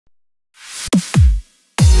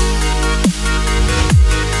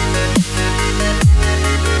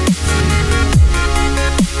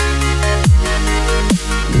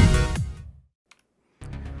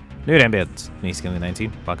New Ambience, me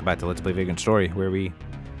Skinny19. Welcome back to Let's Play Vagrant Story, where we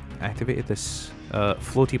activated this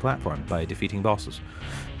floaty platform by defeating bosses.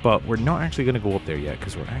 But we're not actually going to go up there yet,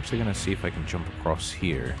 because we're actually going to see if I can jump across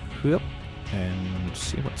here. Whoop, and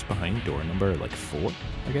see what's behind door number, like, 4,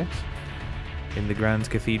 I guess? In the Grand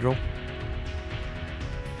Cathedral.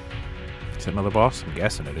 Is that another boss? I'm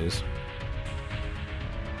guessing it is.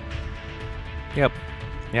 Yep.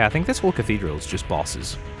 Yeah, I think this whole cathedral is just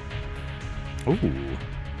bosses. Ooh.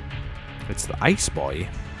 It's the Ice Boy.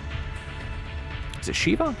 Is it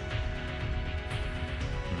Shiva?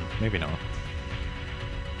 Maybe not.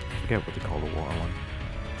 I forget what they call the water one.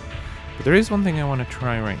 But there is one thing I want to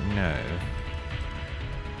try right now.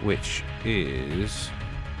 Which is...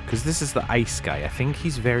 because this is the ice guy. I think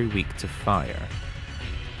he's very weak to fire.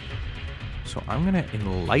 So I'm going to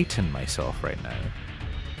enlighten myself right now.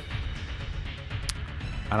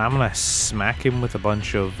 And I'm going to smack him with a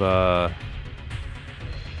bunch of...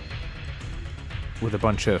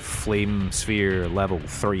 flame sphere level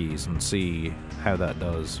 3s and see how that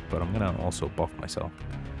does. But I'm gonna also buff myself.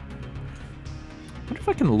 I wonder if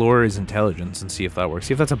I can lower his intelligence and see if that works.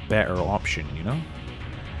 See if that's a better option, you know?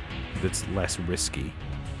 That's less risky.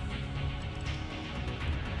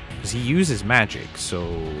 Because he uses magic,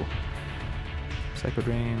 so... Psycho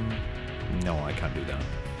Drain... No, I can't do that.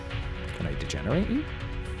 Can I degenerate you?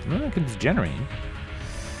 No, I can degenerate you.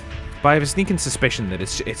 But I have a sneaking suspicion that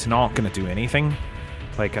it's not going to do anything.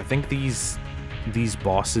 Like, I think these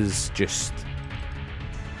bosses just...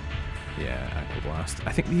 Yeah, Aqua Blast.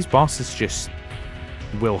 I think these bosses just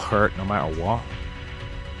will hurt no matter what.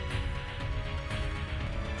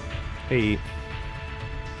 Hey.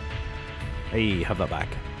 Hey, have that back.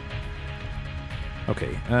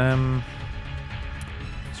 Okay, so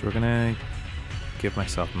we're going to give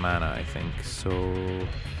myself mana, I think. So,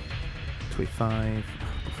 25...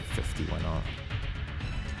 50, why not?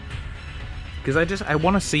 Because I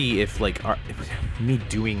want to see if, like, if me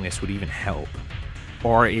doing this would even help.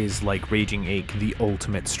 Or is, like, Raging Ache the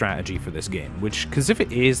ultimate strategy for this game? Which, because if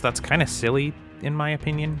it is, that's kind of silly, in my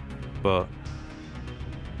opinion. But,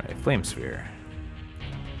 right, Flame Sphere.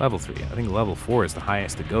 Level 3. I think level 4 is the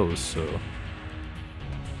highest it goes, so...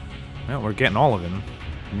 Well, we're getting all of him.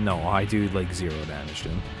 No, I do, like, 0 damage to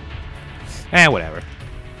him. Eh, whatever.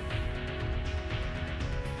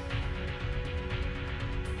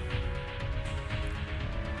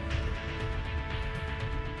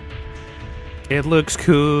 It looks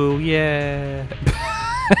cool, yeah.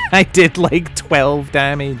 I did like 12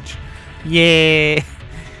 damage. Yeah.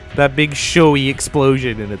 That big showy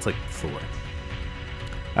explosion and it's like 4.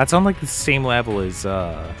 That's on like the same level as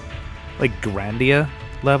like Grandia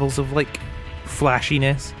levels of like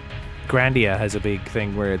flashiness. Grandia has a big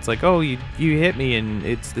thing where it's like, oh, you hit me and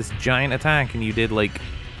it's this giant attack and you did like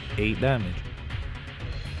 8 damage.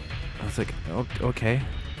 I was like, oh, okay.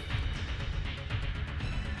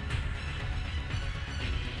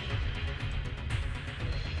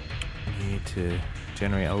 To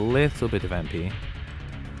generate a little bit of MP.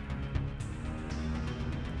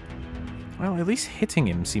 Well, at least hitting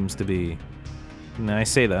him seems to be... No, I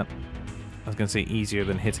say that. I was going to say easier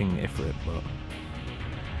than hitting Ifrit, but...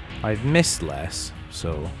 I've missed less,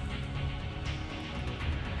 so...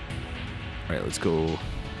 Alright, let's go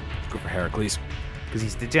for Heracles. Because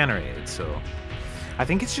he's degenerated, so... I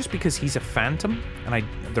think it's just because he's a phantom, and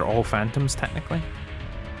they're all phantoms, technically.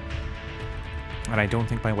 And I don't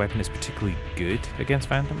think my weapon is particularly good against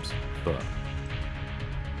phantoms, but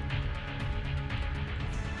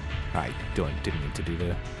I didn't need to do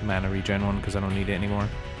the mana regen one because I don't need it anymore.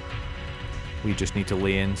 We just need to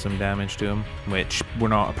lay in some damage to him, which we're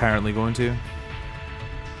not apparently going to.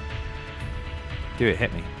 Do it,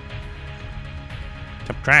 hit me.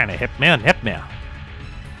 Stop trying to hit me and hit me.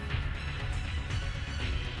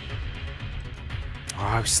 Oh,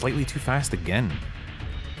 I was slightly too fast again.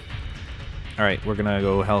 Alright, we're gonna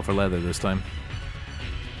go hell for leather this time.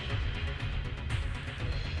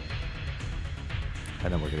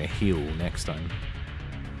 And then we're gonna heal next time.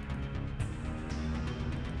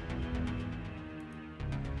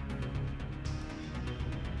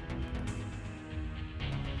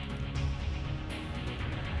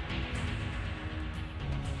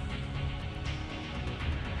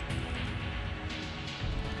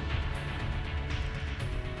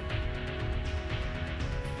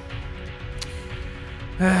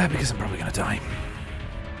 Because I'm probably gonna die.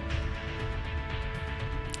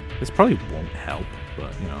 This probably won't help,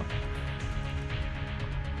 but, you know.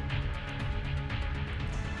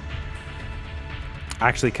 I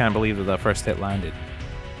actually can't believe that first hit landed.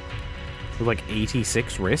 With like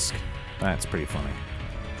 86 risk? That's pretty funny.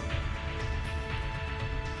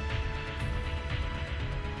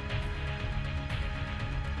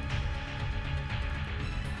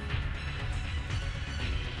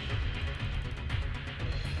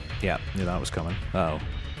 Yeah, knew that was coming. Uh-oh.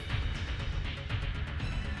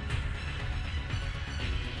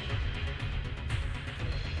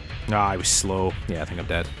 No, I was slow. Yeah, I think I'm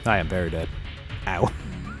dead. I am very dead. Ow.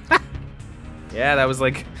 Yeah, that was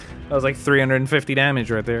like 350 damage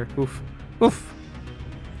right there. Oof. Oof.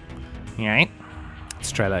 Alright.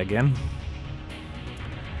 Let's try that again.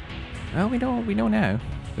 Well, we know now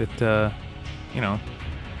that you know,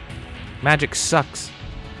 magic sucks.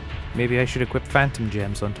 Maybe I should equip phantom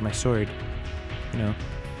gems onto my sword. You know,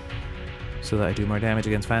 so that I do more damage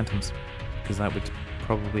against phantoms, because that would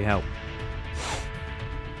probably help.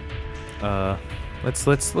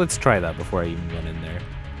 Let's try that before I even run in there.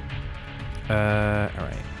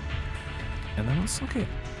 Alright. And then let's look at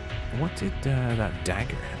what did that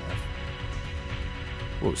dagger have?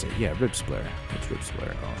 What was it? Yeah, rib splitter. What's rib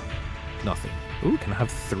splitter? Oh, nothing. Ooh, can I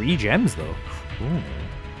have 3 gems though? Ooh.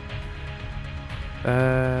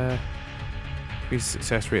 Increase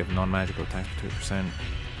success rate of non-magical attacks by 2%.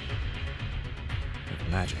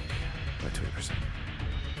 Magic by 2%.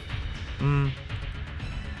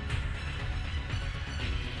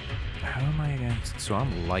 How am I against? So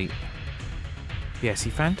I'm light. Yeah,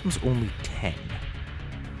 see, Phantom's only 10.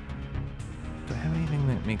 Do I have anything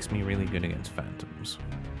that makes me really good against Phantoms?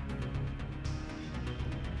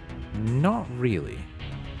 Not really.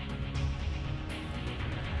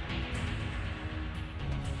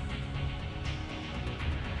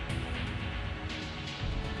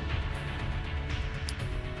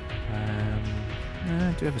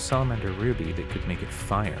 I do have a Salamander Ruby that could make it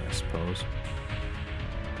fire, I suppose.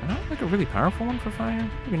 Do I not like a really powerful one for fire?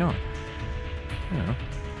 Maybe not. I don't know.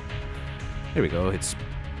 There we go, it's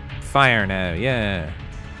fire now, yeah.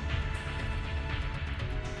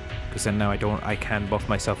 Because then now I can buff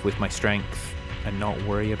myself with my strength and not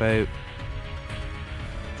worry about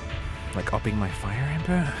like upping my fire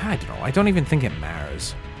input. I don't know, I don't even think it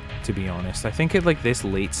matters, to be honest. I think at like this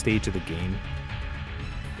late stage of the game,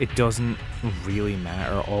 it doesn't really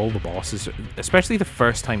matter. All the bosses, especially the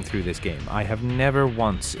first time through this game, I have never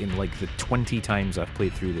once in like the 20 times I've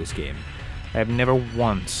played through this game, I have never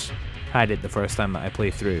once had it the first time that I play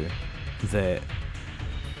through that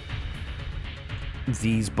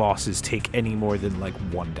these bosses take any more than like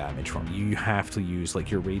 1 damage from you. You have to use like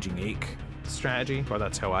your Raging Ache strategy, or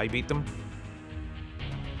that's how I beat them.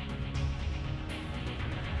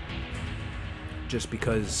 Just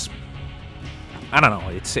because, I don't know,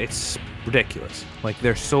 it's ridiculous. Like,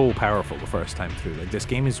 they're so powerful the first time through. Like, this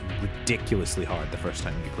game is ridiculously hard the first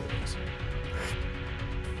time you play this.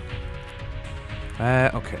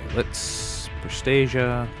 Okay, let's...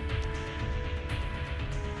 Prestasia.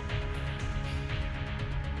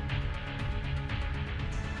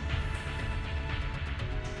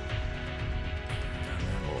 And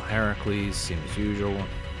then little Heracles, same as usual.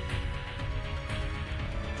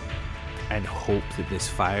 And hope that this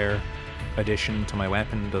fire addition to my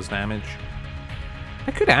weapon does damage.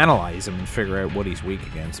 I could analyze him and figure out what he's weak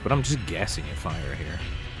against, but I'm just guessing at fire here.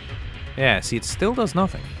 Yeah, see, it still does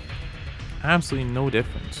nothing. Absolutely no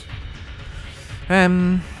difference.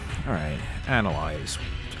 Alright, analyze.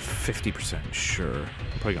 50%, sure.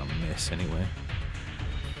 I'm probably gonna miss anyway.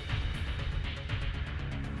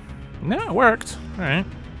 No, it worked. Alright.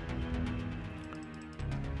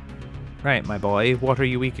 Right, my boy, what are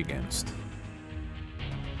you weak against?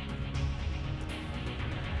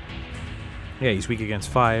 Yeah, he's weak against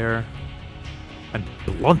fire. And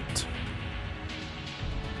blunt.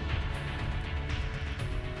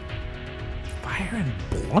 Fire and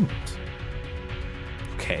blunt.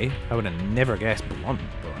 Okay, I would have never guessed blunt,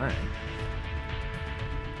 but alright.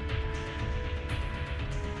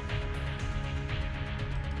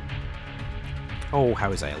 Oh,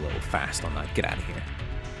 how is I a little fast on that? Get out of here.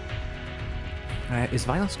 Is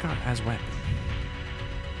Vilescar as weapon?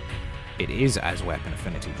 It is as weapon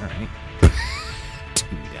affinity, alright.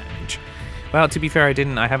 2 damage. Well, to be fair,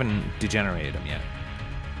 I haven't degenerated him yet.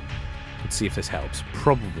 Let's see if this helps.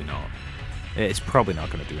 Probably not. It's probably not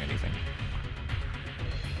going to do anything.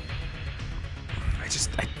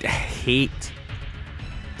 I hate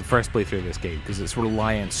the first playthrough of this game because it's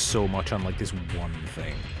reliant so much on like this one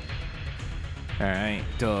thing. Alright,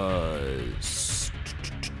 does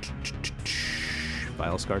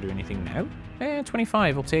Vilescar do anything now?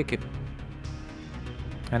 25, I'll take it.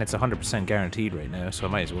 And it's 100% guaranteed right now, so I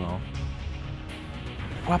might as well.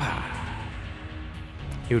 Whapa!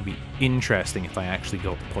 It would be interesting if I actually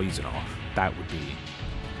got the poison off. That would be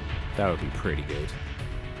pretty good.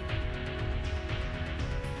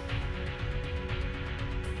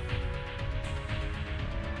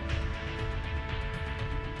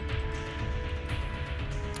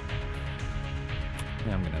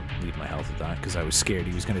 Yeah, I'm gonna leave my health at that because I was scared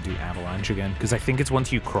he was gonna do avalanche again. Because I think it's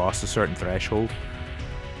once you cross a certain threshold,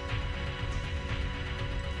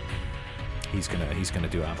 he's gonna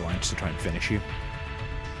do avalanche to try and finish you.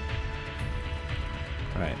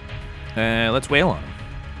 All right, let's wail on him.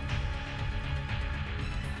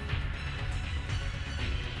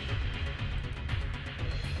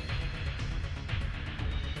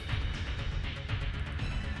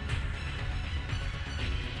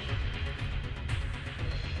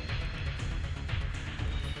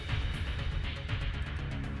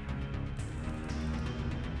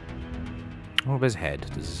 What about his head?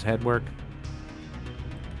 Does his head work?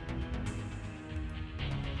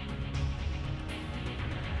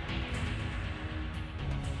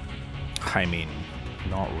 I mean,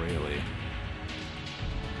 not really.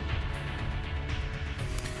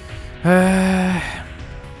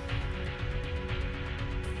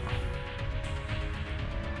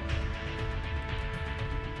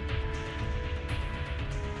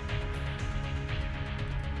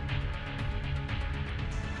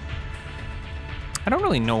 I don't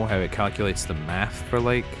really know how it calculates the math for,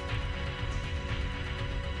 like,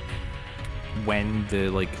 when the,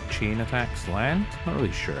 like, chain attacks land. Not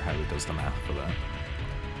really sure how it does the math for that.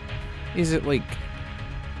 Is it, like...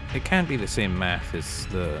 It can't be the same math as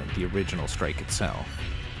the original strike itself.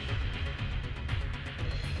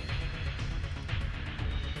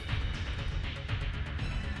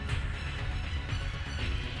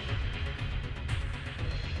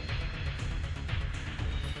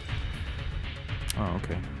 Oh,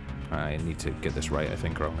 okay. I need to get this right, I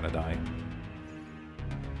think, or I'm gonna die.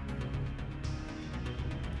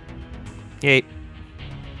 Yay.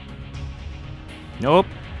 Nope.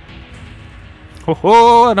 Ho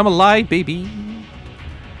ho, and I'm alive, baby.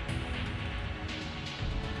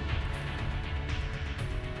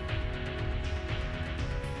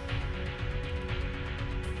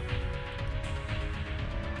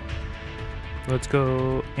 Let's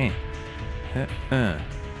go.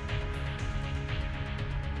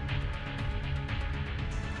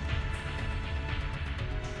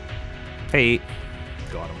 Hey.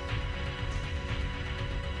 Got him.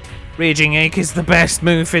 Raging Ache is the best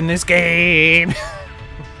move in this game.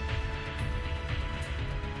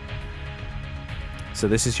 So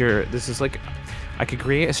this is like, I could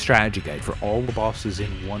create a strategy guide for all the bosses in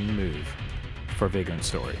one move for Vagrant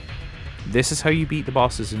Story. This is how you beat the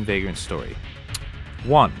bosses in Vagrant Story.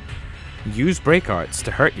 1. Use break arts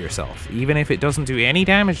to hurt yourself. Even if it doesn't do any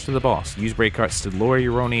damage to the boss, use break arts to lower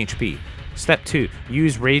your own HP. Step 2.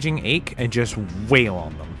 Use Raging Ache and just wail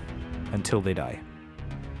on them until they die.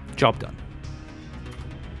 Job done.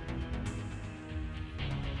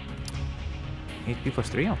 HP plus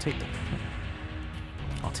 3? I'll take them.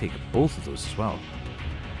 I'll take both of those as well.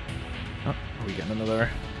 Oh, are we getting another...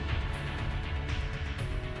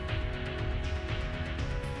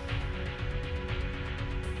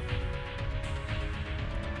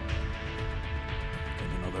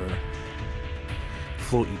 Another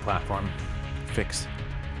floaty platform fixed.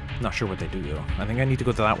 Not sure what they do though. I think I need to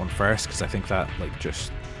go to that one first because I think that like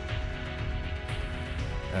just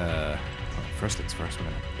first things first, we're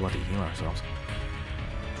gonna bloody heal ourselves.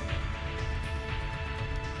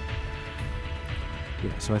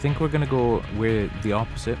 Yeah, so I think we're gonna go where the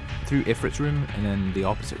opposite through Ifrit's room and then the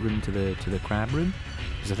opposite room to the crab room.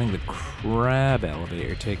 Because I think the crab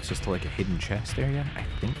elevator takes us to like a hidden chest area, I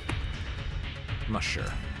think. I'm not sure.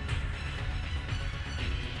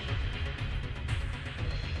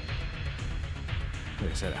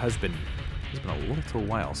 Like I said, it has been a little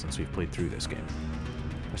while since we've played through this game.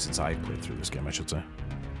 Or since I've played through this game, I should say.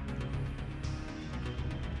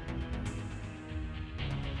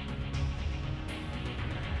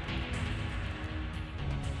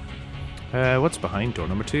 What's behind door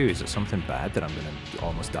number 2? Is it something bad that I'm gonna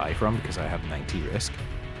almost die from because I have 90 risk?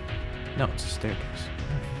 No, it's a staircase.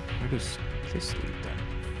 Alright, where does this lead then?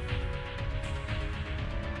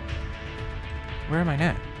 Where am I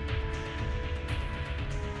now?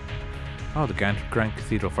 Oh, the Grand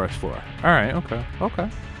Cathedral first floor. Alright, okay, okay.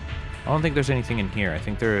 I don't think there's anything in here. I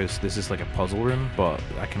think this is like a puzzle room, but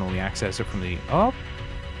I can only access it from the... Oh!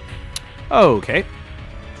 Okay.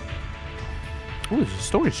 Ooh, there's a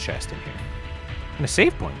storage chest in here. And a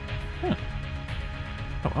save point. Huh.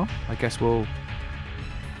 Oh well, I guess we'll...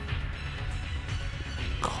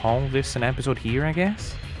 call this an episode here, I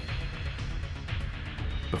guess?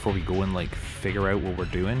 Before we go and, like, figure out what we're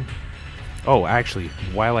doing. Oh, actually,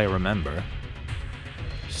 while I remember,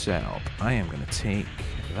 setup, I am going to take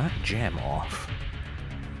that gem off.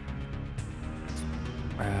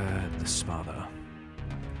 The Spada.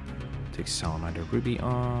 Take Salamander Ruby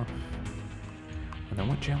off. And then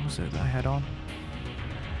what gem was it that I had on?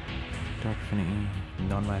 Dark affinity,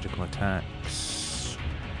 non-magical attacks.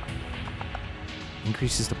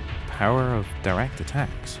 Increases the power of direct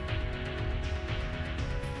attacks.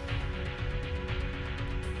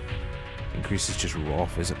 Increases just raw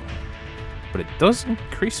physical. But it does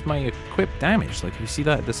increase my equipped damage. Like if you see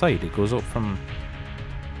that at the side, it goes up from...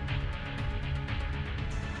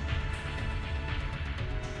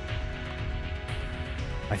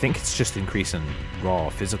 I think it's just increasing raw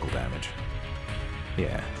physical damage.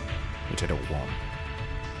 Yeah, which I don't want.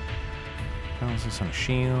 How's this on a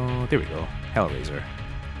shield? There we go. Hellraiser.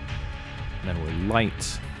 And then we're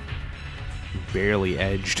light. Barely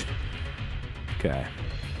edged. Okay.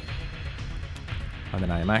 And then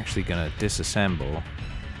I am actually going to disassemble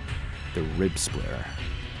the rib splitter.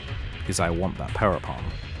 Because I want that power palm.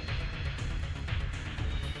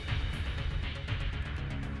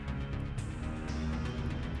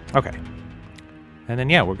 Okay. And then,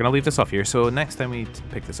 yeah, we're going to leave this off here. So next time we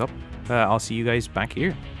pick this up, I'll see you guys back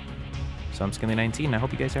here. So I'm Skinny19. I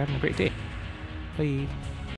hope you guys are having a great day. Bye.